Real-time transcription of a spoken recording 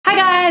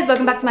guys,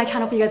 welcome back to my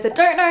channel. For you guys that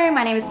don't know,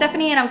 my name is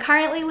Stephanie and I'm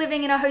currently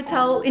living in a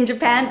hotel in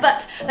Japan,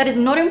 but that is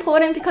not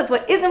important because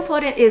what is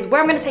important is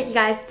where I'm going to take you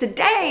guys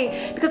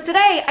today, because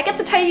today I get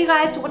to take you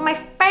guys to one of my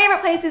favorite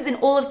places in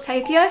all of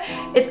Tokyo.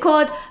 It's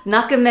called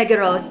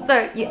Nakameguro.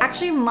 So you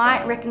actually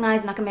might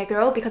recognize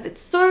Nakameguro because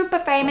it's super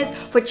famous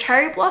for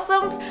cherry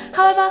blossoms.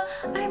 However,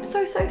 I am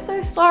so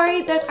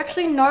sorry, there's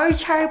actually no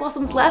cherry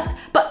blossoms left,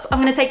 but I'm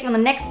going to take you on the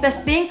next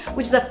best thing,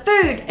 which is a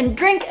food and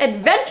drink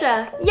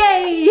adventure.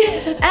 Yay!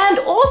 And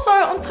also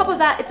on top of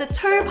that, it's a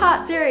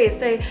two-part series.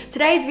 So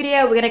today's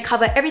video, we're going to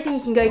cover everything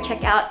you can go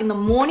check out in the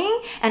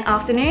morning and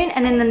afternoon,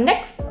 and then the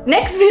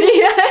next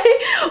video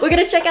we're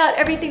going to check out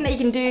everything that you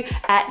can do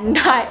at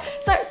night.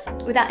 So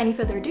without any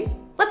further ado,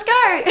 let's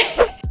go!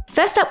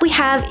 First up we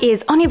have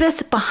is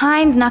Onibus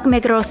behind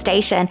Nakameguro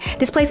station.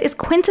 This place is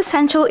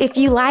quintessential if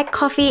you like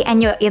coffee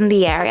and you're in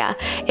the area.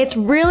 It's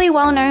really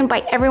well known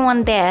by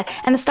everyone there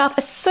and the staff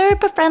are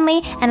super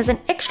friendly, and as an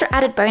extra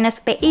added bonus,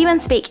 they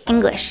even speak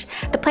English.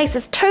 The place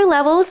is 2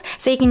 levels,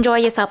 so you can enjoy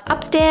yourself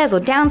upstairs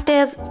or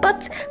downstairs,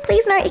 but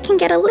please note it can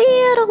get a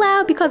little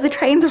loud because the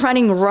trains are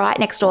running right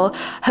next door.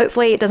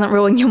 Hopefully it doesn't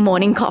ruin your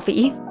morning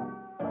coffee.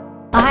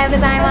 Ohayou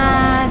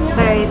gozaimasu!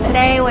 So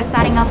today we're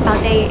starting off our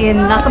day in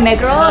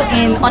Nakameguro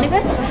in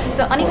Onibus.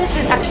 So Onibus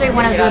is actually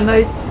one of the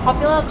most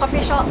popular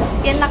coffee shops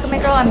in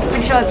Nakameguro. I'm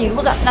pretty sure if you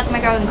look up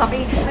Nakameguro and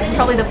coffee, this is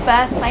probably the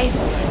first place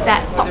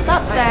that pops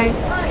up, so you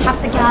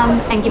have to come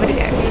and give it a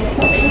go.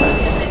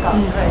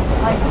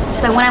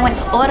 So when I went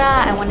to order,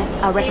 I wanted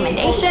a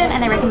recommendation,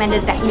 and they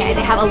recommended that, you know,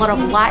 they have a lot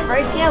of light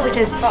roast here, which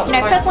is, you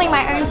know, personally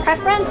my own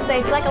preference. So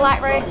if you like a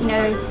light roast, you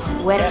know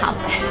where to come.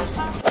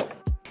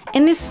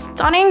 In this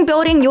stunning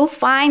building, you'll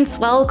find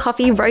Swell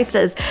coffee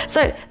roasters.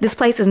 So this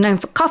place is known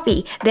for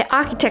coffee, their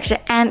architecture,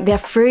 and their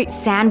fruit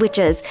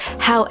sandwiches.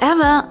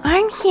 However,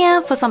 I'm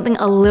here for something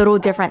a little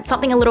different,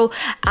 something a little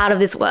out of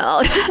this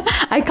world.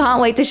 I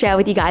can't wait to share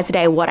with you guys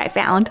today what I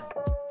found.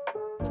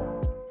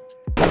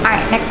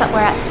 Alright, next up we're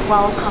at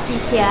Swell Coffee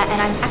here,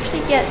 and I'm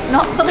actually here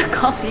not for the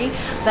coffee,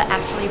 but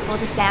actually for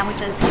the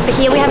sandwiches. So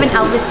here we have an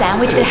Elvis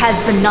sandwich. It has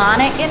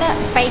banana in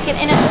it, bacon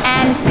in it,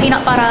 and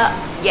peanut butter.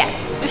 Yeah.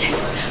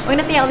 We're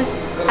gonna see how this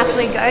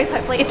actually goes.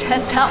 Hopefully it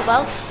turns out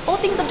well. All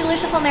things are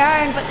delicious on their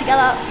own, but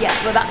together, yeah,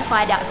 we're about to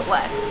find out if it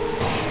works.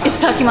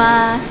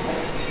 Itadakimasu.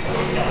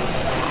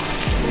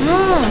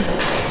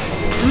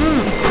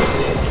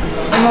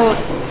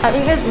 I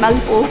think it's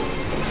mouthful.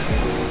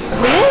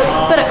 Weird,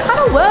 but it kind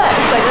of works.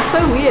 Like, that's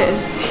so weird.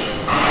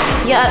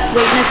 Yeah,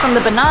 sweetness from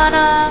the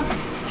banana,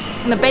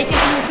 and the bacon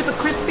isn't super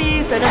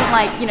crispy, so it doesn't,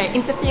 like, you know,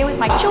 interfere with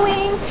my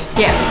chewing.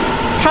 Yeah.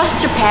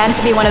 Trust Japan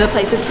to be one of the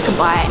places to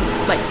combine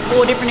like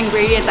 4 different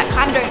ingredients that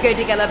kind of don't go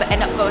together but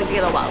end up going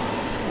together well.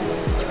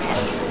 Japan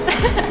is.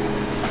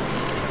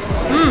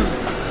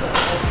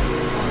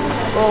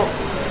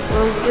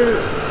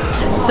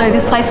 So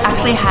this place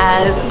actually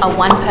has a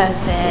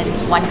 1-person,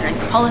 1-drink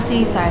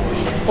policy, so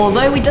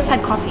although we just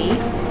had coffee,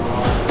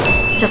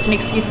 just an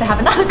excuse to have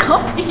another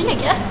coffee, I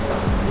guess.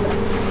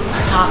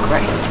 Dark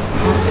roast.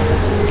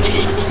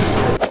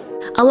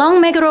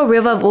 Along Meguro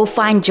River, we'll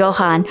find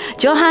Johann.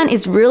 Johann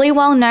is really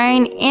well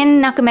known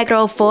in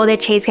Nakameguro for their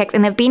cheesecakes,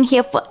 and they've been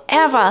here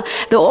forever.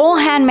 They're all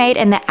handmade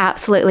and they're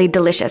absolutely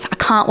delicious. I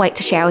can't wait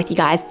to share with you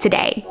guys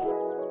today.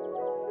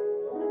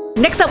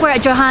 Next up we're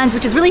at Johann's,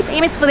 which is really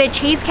famous for their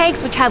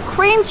cheesecakes, which have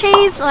cream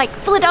cheese, like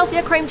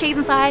Philadelphia cream cheese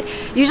inside.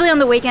 Usually on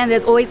the weekend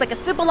there's always like a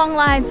super long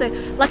line, so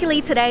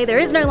luckily today there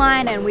is no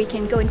line and we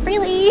can go in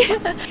freely.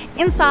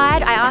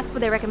 Inside I asked for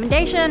their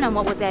recommendation and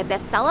what was their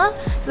best seller.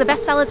 So the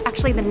best seller is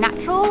actually the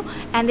natural,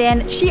 and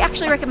then she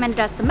actually recommended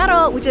us the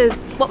metal, which is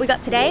what we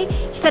got today.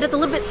 She said it's a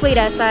little bit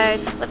sweeter, so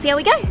let's see how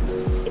we go.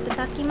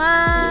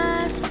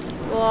 Itadakimasu.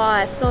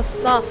 Oh, it's so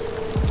soft.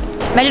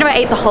 Imagine if I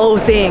ate the whole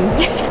thing.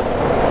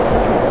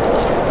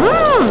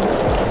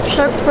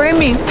 So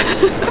creamy.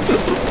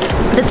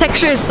 The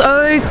texture is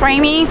so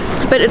creamy,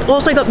 but it's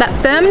also got that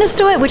firmness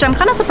to it, which I'm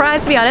kind of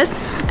surprised, to be honest.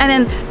 And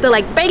then the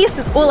like base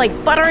is all like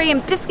buttery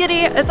and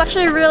biscuity. It's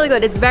actually really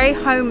good. It's very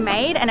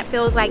homemade and it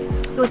feels like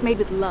it was made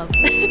with love.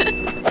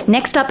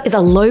 Next up is a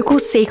local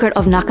secret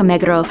of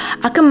Nakameguro.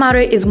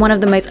 Akamaru is one of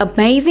the most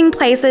amazing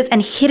places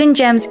and hidden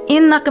gems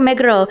in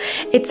Nakameguro.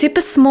 It's super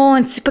small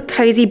and super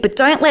cozy, but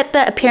don't let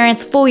the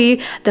appearance fool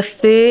you. The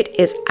food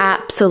is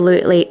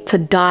absolutely to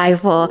die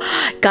for.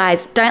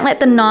 Guys, don't let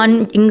the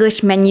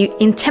non-English menu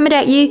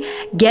intimidate you.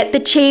 Get the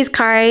cheese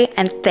curry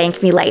and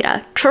thank me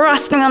later.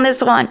 Trust me on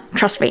this one.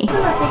 Trust me. Look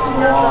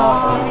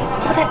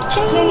at that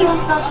cheese.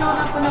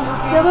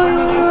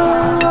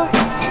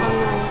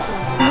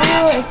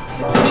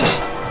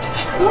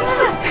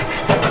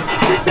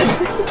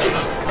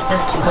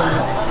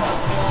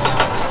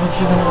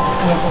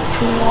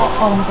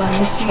 Oh my god,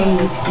 this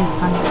cheese is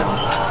unreal.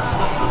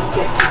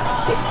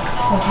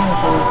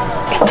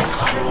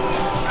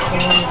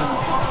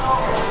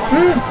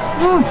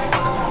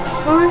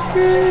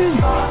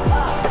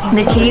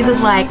 The cheese is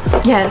like,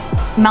 yes,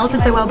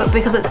 melted so well, but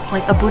because it's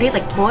like a buri,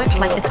 like torch,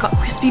 like it's got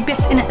crispy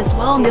bits in it as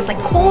well, and there's like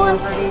corn.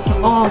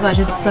 Oh gosh,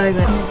 it's so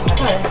good.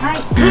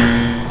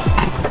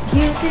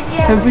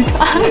 every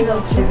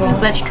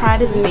time. Let's try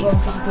this meat.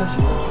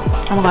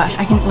 Oh my gosh,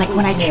 I can, like,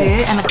 when I chew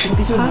and the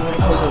crispy parts.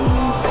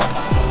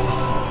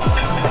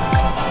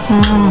 Oh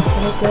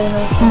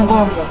my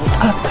god,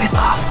 oh, it's so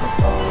soft.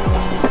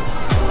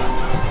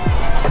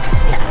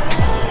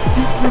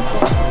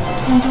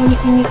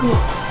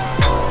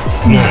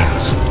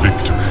 Flawless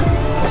victory.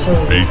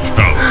 Fatality.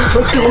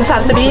 This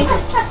has to be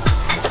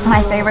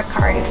my favorite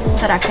curry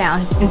that I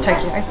found in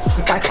Tokyo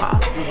by far.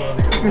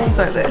 It's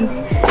so good.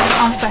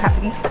 I'm so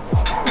happy.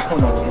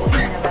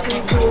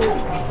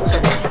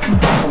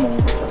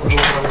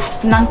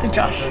 None for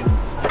Josh.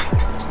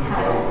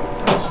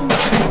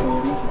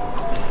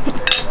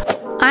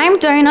 I'm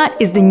Donut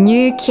is the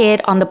new kid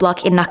on the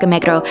block in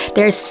Nakameguro.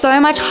 There is so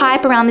much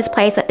hype around this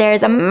place that there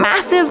is a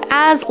massive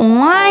as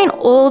line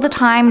all the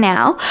time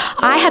now.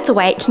 I had to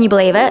wait, can you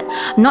believe it?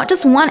 Not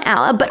just 1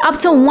 hour, but up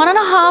to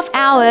 1.5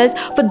 hours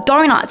for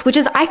donuts, which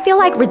is, I feel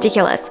like,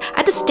 ridiculous. I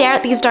had to stare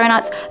at these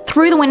donuts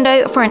through the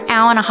window for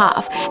 1.5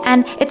 hours.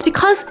 And it's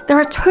because there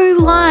are 2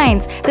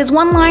 lines. There's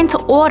 1 line to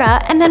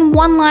order and then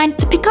 1 line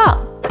to pick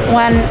up.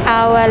 1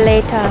 hour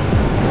later.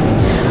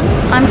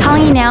 I'm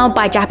telling you now,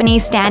 by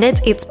Japanese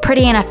standards, it's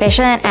pretty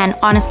inefficient and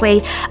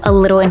honestly a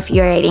little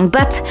infuriating.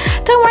 But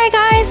don't worry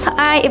guys,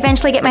 I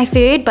eventually get my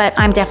food, but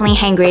I'm definitely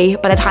hangry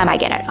by the time I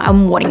get it.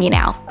 I'm warning you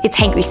now, it's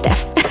hangry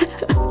Steph.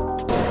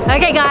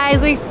 Okay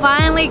guys, we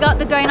finally got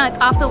the donuts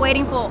after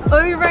waiting for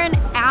over 1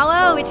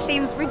 hour, which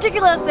seems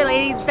ridiculous. So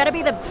these better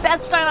be the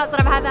best donuts that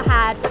I've ever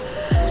had.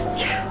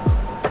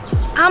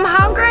 I'm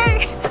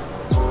hungry.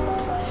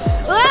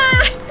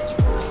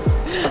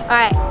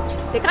 Alright,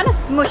 they're kind of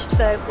smushed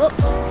though,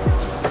 whoops.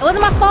 It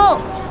wasn't my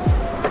fault.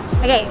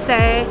 Okay, so,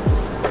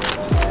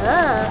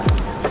 yeah,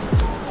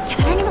 they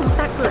don't even look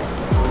that good.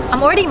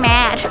 I'm already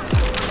mad.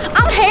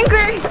 I'm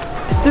hangry.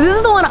 So this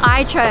is the one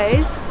I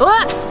chose.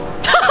 What?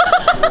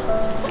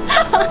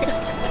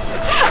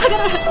 I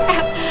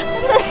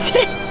gotta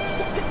sit.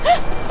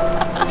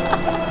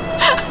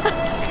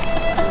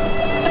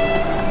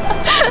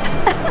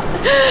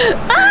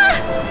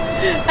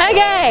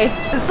 Okay,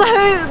 so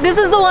this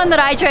is the one that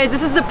I chose.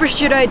 This is the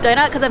prosciutto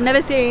donut because I've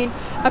never seen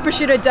a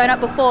prosciutto donut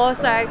before.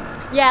 So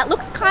yeah, it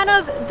looks kind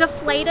of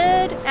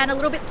deflated and a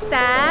little bit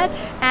sad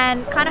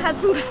and kind of has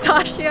some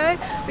pistachio,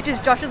 which is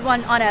Josh's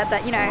one on it,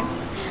 but you know,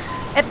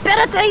 it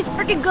better taste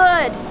freaking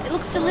good. It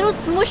looks a little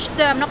smushed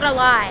though, I'm not gonna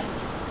lie.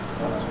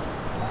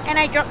 And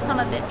I dropped some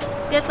of it.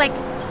 There's like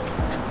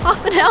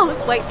half an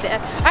hour's wait there.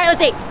 All right,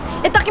 let's eat.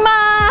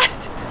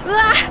 Itakimasu!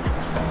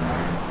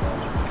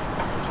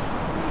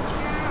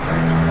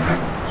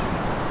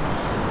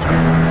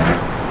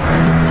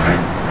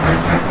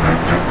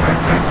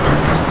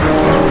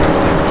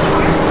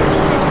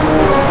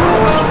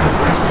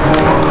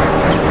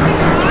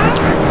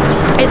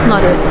 It's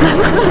not it.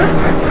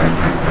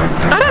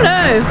 I don't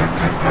know.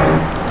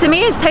 To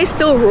me, it tastes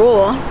still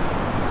raw.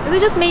 Is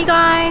it just me,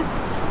 guys?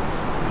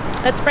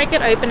 Let's break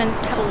it open and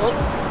have a look.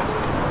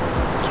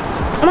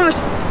 Oh my gosh.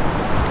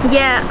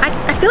 Yeah,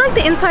 I feel like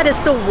the inside is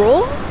still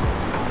raw.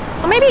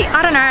 Or maybe,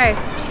 I don't know.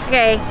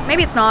 Okay,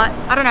 maybe it's not.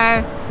 I don't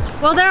know.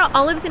 Well, there are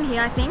olives in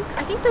here, I think.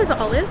 I think those are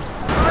olives.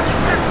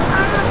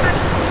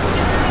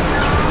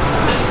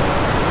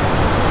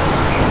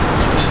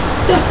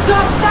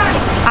 Disgusting!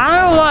 I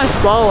don't want to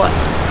swallow it.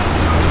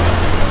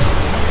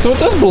 So it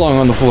does belong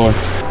on the floor.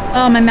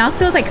 Oh, my mouth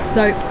feels like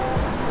soap.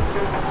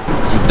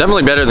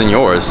 Definitely better than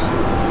yours.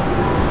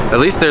 At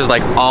least there's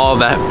like all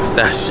that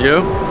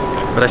pistachio,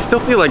 but I still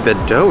feel like the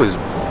dough is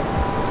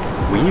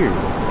weird.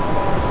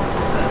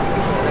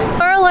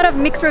 There are a lot of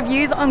mixed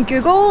reviews on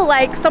Google,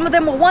 like some of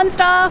them were 1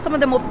 star, some of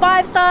them were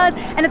 5 stars,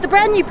 and it's a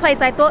brand new place.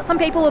 I thought some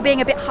people were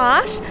being a bit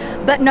harsh,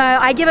 but no,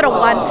 I give it a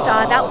 1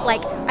 star. That,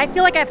 like, I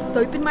feel like I have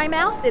soap in my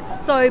mouth.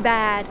 It's so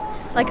bad.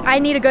 Like, I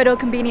need to go to a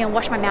convenience and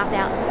wash my mouth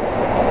out.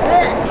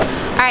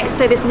 Alright,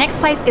 so this next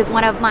place is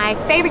one of my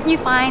favorite new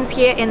finds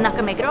here in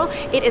Nakameguro.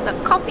 It is a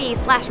coffee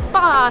slash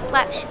bar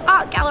slash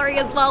art gallery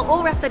as well,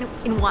 all wrapped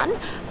in one.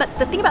 But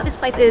the thing about this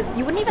place is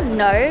you wouldn't even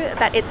know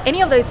that it's any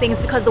of those things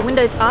because the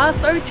windows are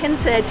so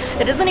tinted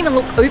that it doesn't even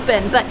look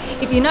open. But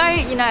if you know,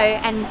 you know,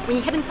 and when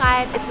you head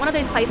inside, it's one of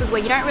those places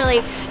where you don't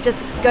really just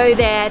go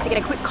there to get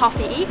a quick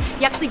coffee.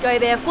 You actually go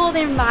there for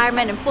the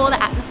environment and for the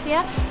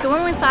atmosphere. So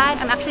when we're inside,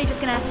 I'm actually just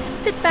gonna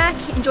sit back,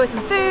 enjoy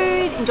some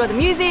food, enjoy the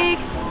music.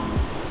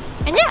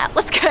 And yeah,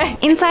 let's go.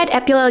 Inside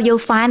Epulor, you'll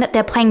find that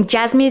they're playing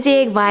jazz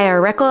music via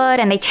a record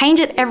and they change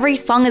it every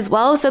song as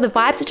well. So the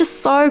vibes are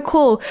just so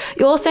cool.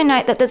 You'll also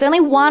note that there's only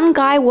one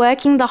guy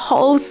working the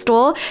whole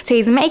store. So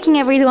he's making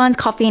everyone's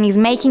coffee and he's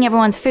making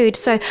everyone's food.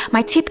 So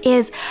my tip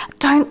is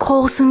don't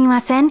call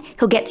sumimasen.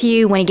 He'll get to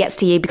you when he gets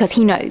to you because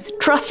he knows.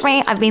 Trust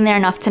me, I've been there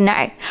enough to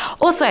know.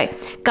 Also,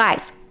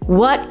 guys,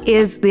 what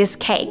is this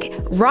cake?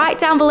 Write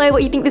down below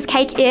what you think this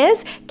cake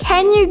is.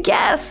 Can you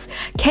guess?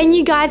 Can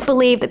you guys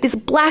believe that this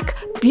black,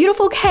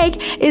 beautiful cake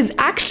is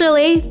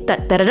actually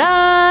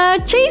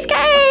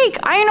cheesecake?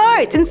 I know,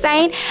 it's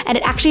insane. And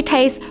it actually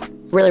tastes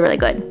really, really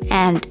good.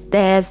 And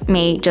there's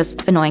me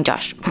just annoying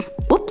Josh.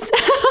 Whoops.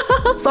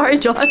 Sorry,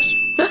 Josh.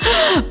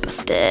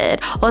 Busted.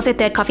 Also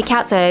third coffee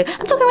count, so I'm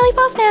talking really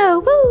fast now.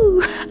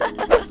 Woo!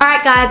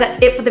 Alright guys, that's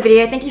it for the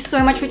video. Thank you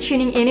so much for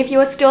tuning in if you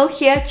are still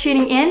here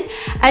tuning in.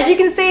 As you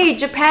can see,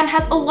 Japan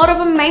has a lot of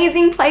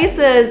amazing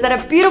places that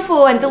are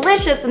beautiful and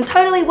delicious and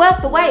totally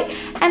worth the wait.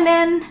 And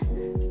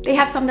then they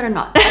have some that are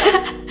not.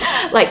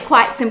 Like,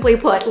 quite simply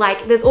put,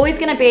 like, there's always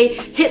gonna be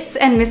hits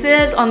and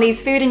misses on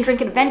these food and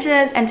drink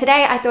adventures, and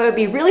today I thought it'd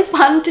be really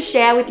fun to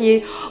share with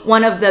you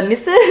one of the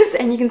misses.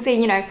 And you can see,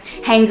 you know,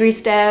 hangry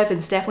Steph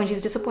and Steph when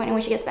she's disappointed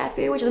when she gets bad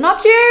food, which is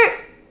not cute,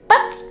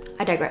 but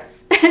I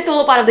digress. It's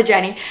all a part of the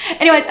journey.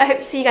 Anyways, I hope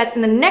to see you guys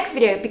in the next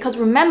video, because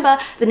remember,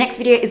 the next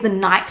video is the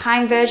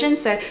nighttime version,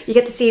 so you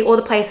get to see all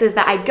the places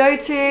that I go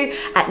to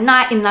at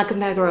night in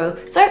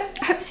Nakameguro. So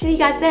I hope to see you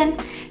guys then.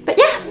 But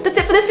yeah, that's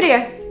it for this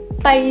video.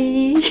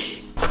 Bye.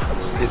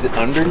 Is it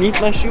underneath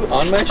my shoe?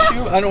 On my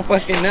shoe? I don't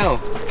fucking know.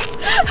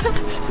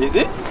 Is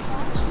it?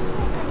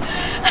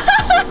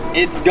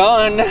 It's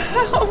gone.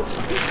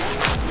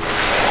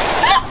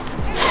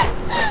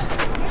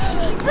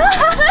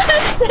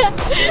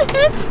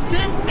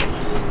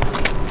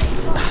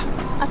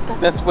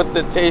 That's what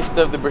the taste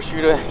of the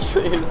prosciutto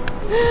actually is.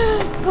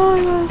 Oh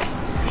my gosh.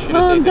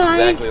 Prosciutto tastes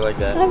exactly like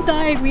that. I'm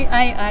dying.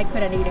 I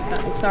couldn't eat it,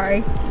 guys.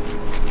 Sorry.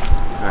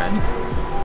 Alright.